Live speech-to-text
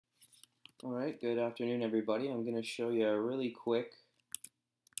Alright, good afternoon everybody. I'm going to show you a really quick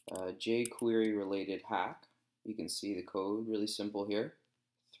jQuery related hack. You can see the code, really simple here,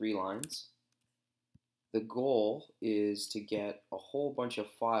 3 lines. The goal is to get a whole bunch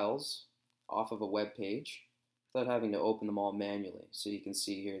of files off of a web page without having to open them all manually. So you can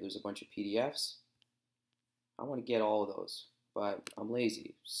see here there's a bunch of PDFs. I want to get all of those, but I'm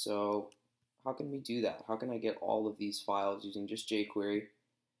lazy. So how can we do that? How can I get all of these files using just jQuery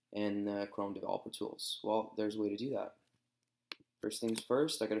and the Chrome Developer Tools? Well, there's a way to do that. First things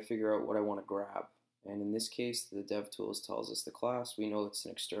first, I got to figure out what I want to grab. And in this case, the Dev Tools tells us the class. We know it's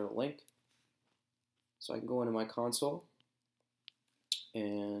an external link. So I can go into my console,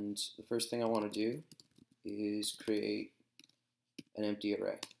 and the first thing I want to do is create an empty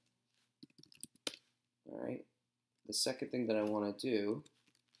array. Alright. The second thing that I want to do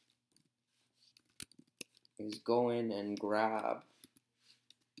is go in and grab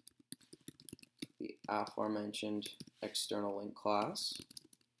the aforementioned external link class,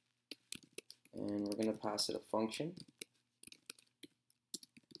 and we're going to pass it a function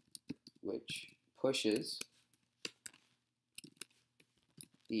which pushes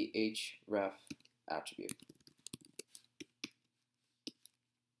the href attribute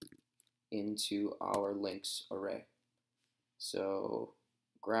into our links array. So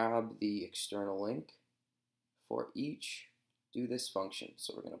grab the external link for each, do this function.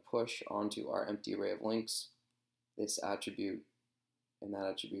 So we're going to push onto our empty array of links this attribute, and that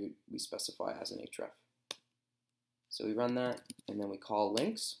attribute we specify as an href. So we run that, and then we call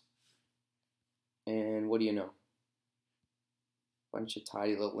links, and what do you know? Bunch of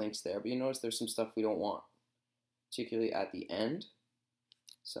tidy little links there, but you notice there's some stuff we don't want, particularly at the end.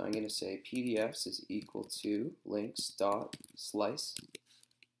 So I'm going to say PDFs is equal to links.slice.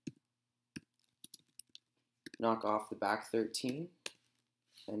 Knock off the back 13,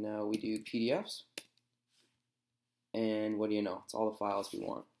 and now we do PDFs. And what do you know? It's all the files we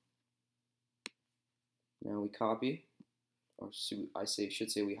want. Now we copy, or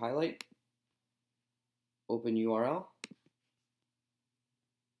should say we highlight. Open URL.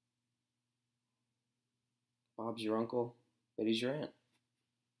 Bob's your uncle, Betty's your aunt.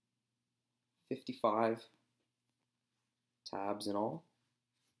 55 tabs in all.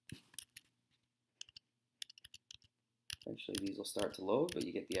 Eventually these will start to load, but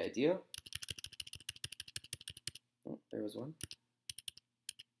you get the idea. Oh, there was one.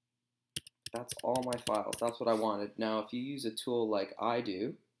 That's all my files. That's what I wanted. Now, if you use a tool like I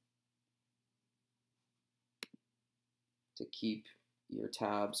do to keep your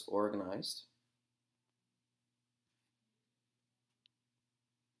tabs organized,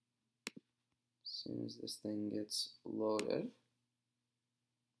 as soon as this thing gets loaded,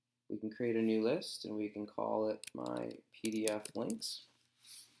 we can create a new list and we can call it my PDF links.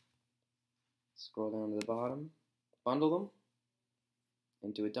 Scroll down to the bottom, bundle them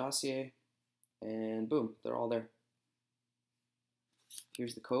into a dossier, and boom, they're all there.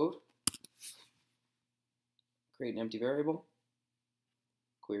 Here's the code. Create an empty variable,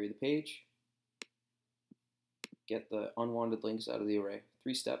 query the page, get the unwanted links out of the array.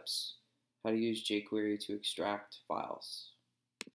 3 steps, how to use jQuery to extract files.